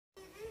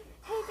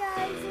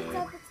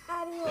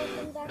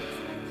back to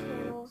my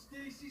channel.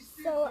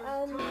 So,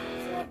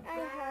 tonight I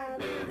have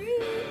 3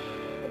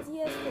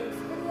 ideas for this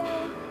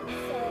video.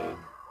 So,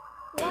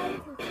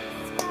 like and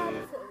subscribe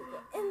before we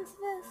get into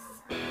this.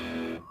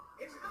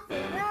 So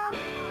now, the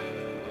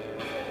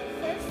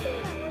first thing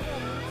that we're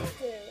going to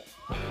do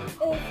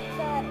is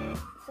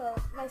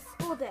my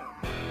school day.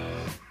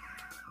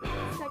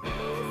 Second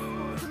day of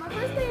school. So my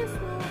first day of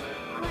school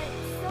went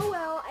so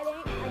well. I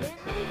didn't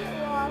really get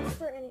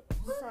lost or any.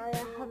 Sorry, I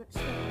haven't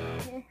shown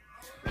my hair.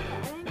 I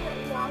didn't get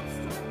lost or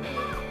anything.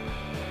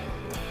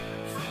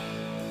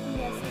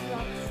 Yes, it's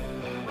lost.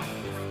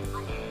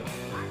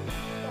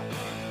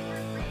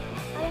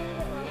 I didn't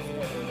get lost or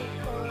anything.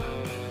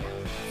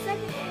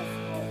 Second day of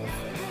school was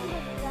kind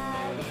of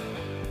bad.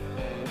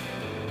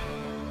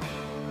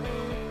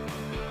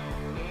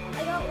 I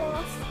got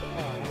lost.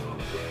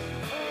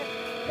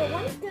 The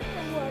one good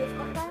thing was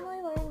I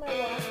finally learned my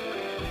last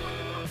word.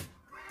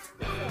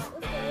 So that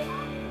was good.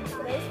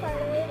 Today's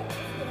Friday, that was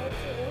good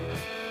too.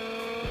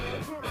 I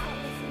can't stop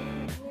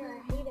listening to here, I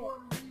hate it.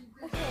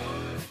 Okay,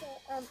 so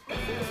the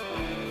first thing is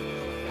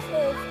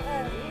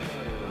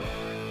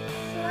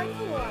should I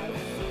go live?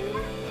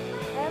 I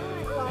haven't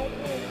went live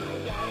in a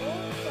while,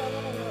 so I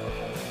want to know if I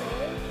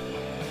should.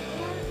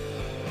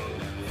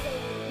 So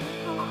you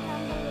comment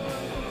down below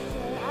if you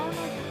should. I don't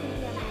know if you can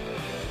hear me,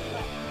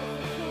 but if you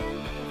can,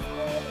 it's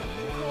good. If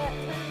you can't,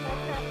 turn my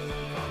crap.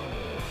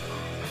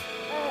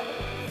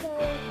 So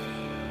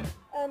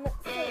the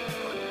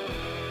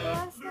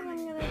last thing I'm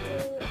gonna do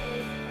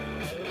is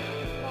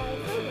my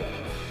phobia.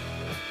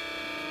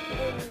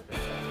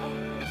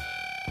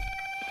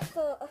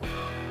 So I have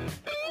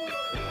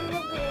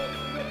really weird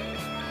phobias.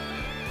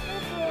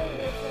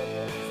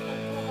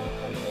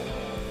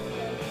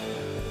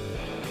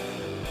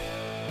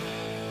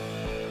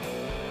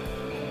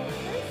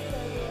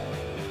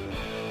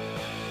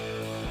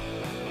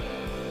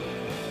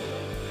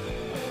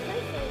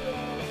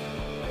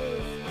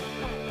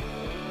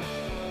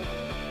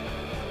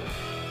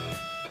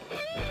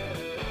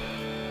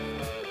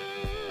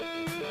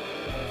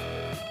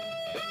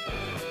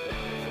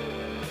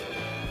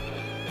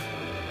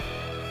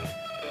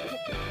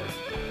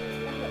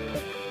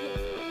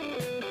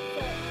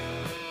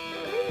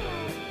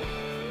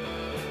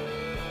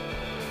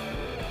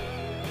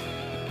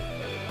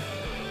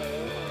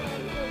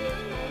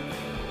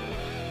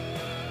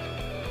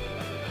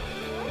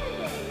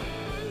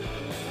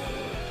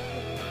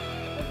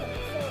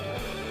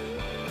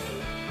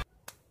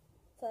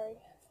 Sorry.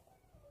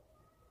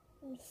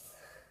 I'm just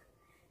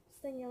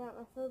thinking about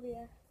my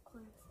phobia of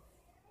clowns.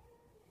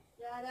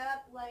 Shut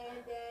up,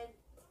 Landon.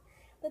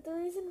 But the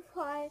reason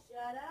why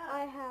Shut up.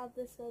 I have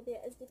this phobia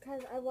is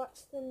because I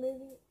watched the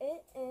movie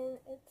It, and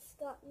it's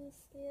got me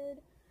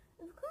scared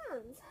of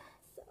clowns.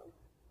 So,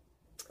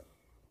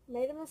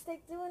 made a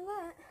mistake doing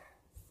that.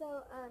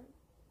 So,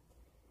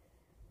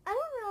 I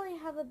don't really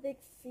have a big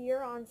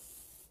fear on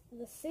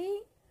the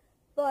sea,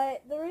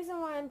 but the reason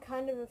why I'm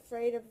kind of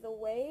afraid of the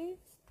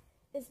waves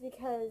is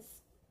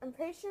because I'm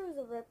pretty sure it was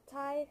a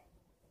riptide.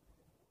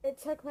 It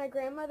took my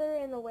grandmother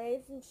in the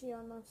waves and she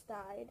almost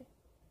died.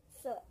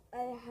 So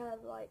I have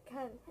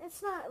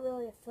it's not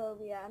really a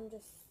phobia, I'm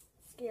just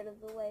scared of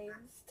the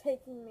waves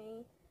taking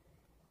me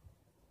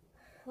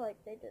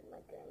like they did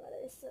my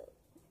grandmother. So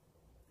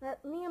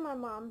me and my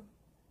mom,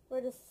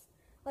 we're just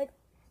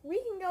we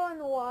can go in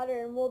the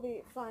water and we'll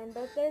be fine,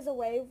 but if there's a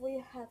wave,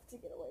 we have to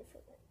get away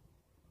from it.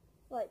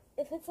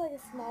 If it's a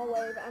small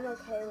wave, I'm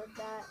okay with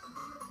that.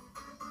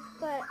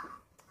 But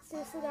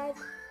seriously guys,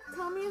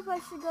 tell me if I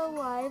should go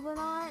live or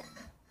not.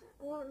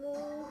 I don't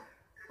know.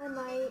 I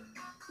might.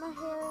 My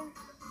hair,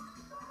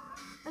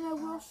 and I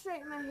will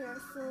straighten my hair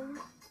soon.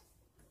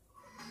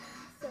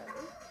 So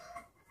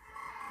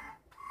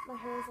my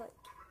hair is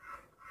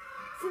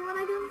see, when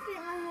I don't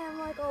straighten my hair, I'm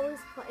always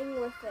playing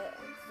with it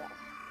and stuff.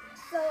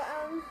 So I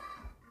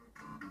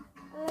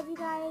love you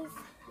guys,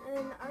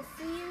 and I'll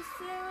see you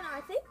soon.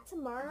 I think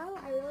tomorrow.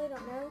 I really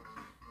don't know,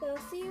 but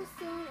I'll see you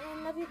soon,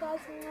 and love you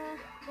guys,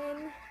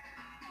 and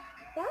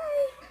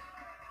bye.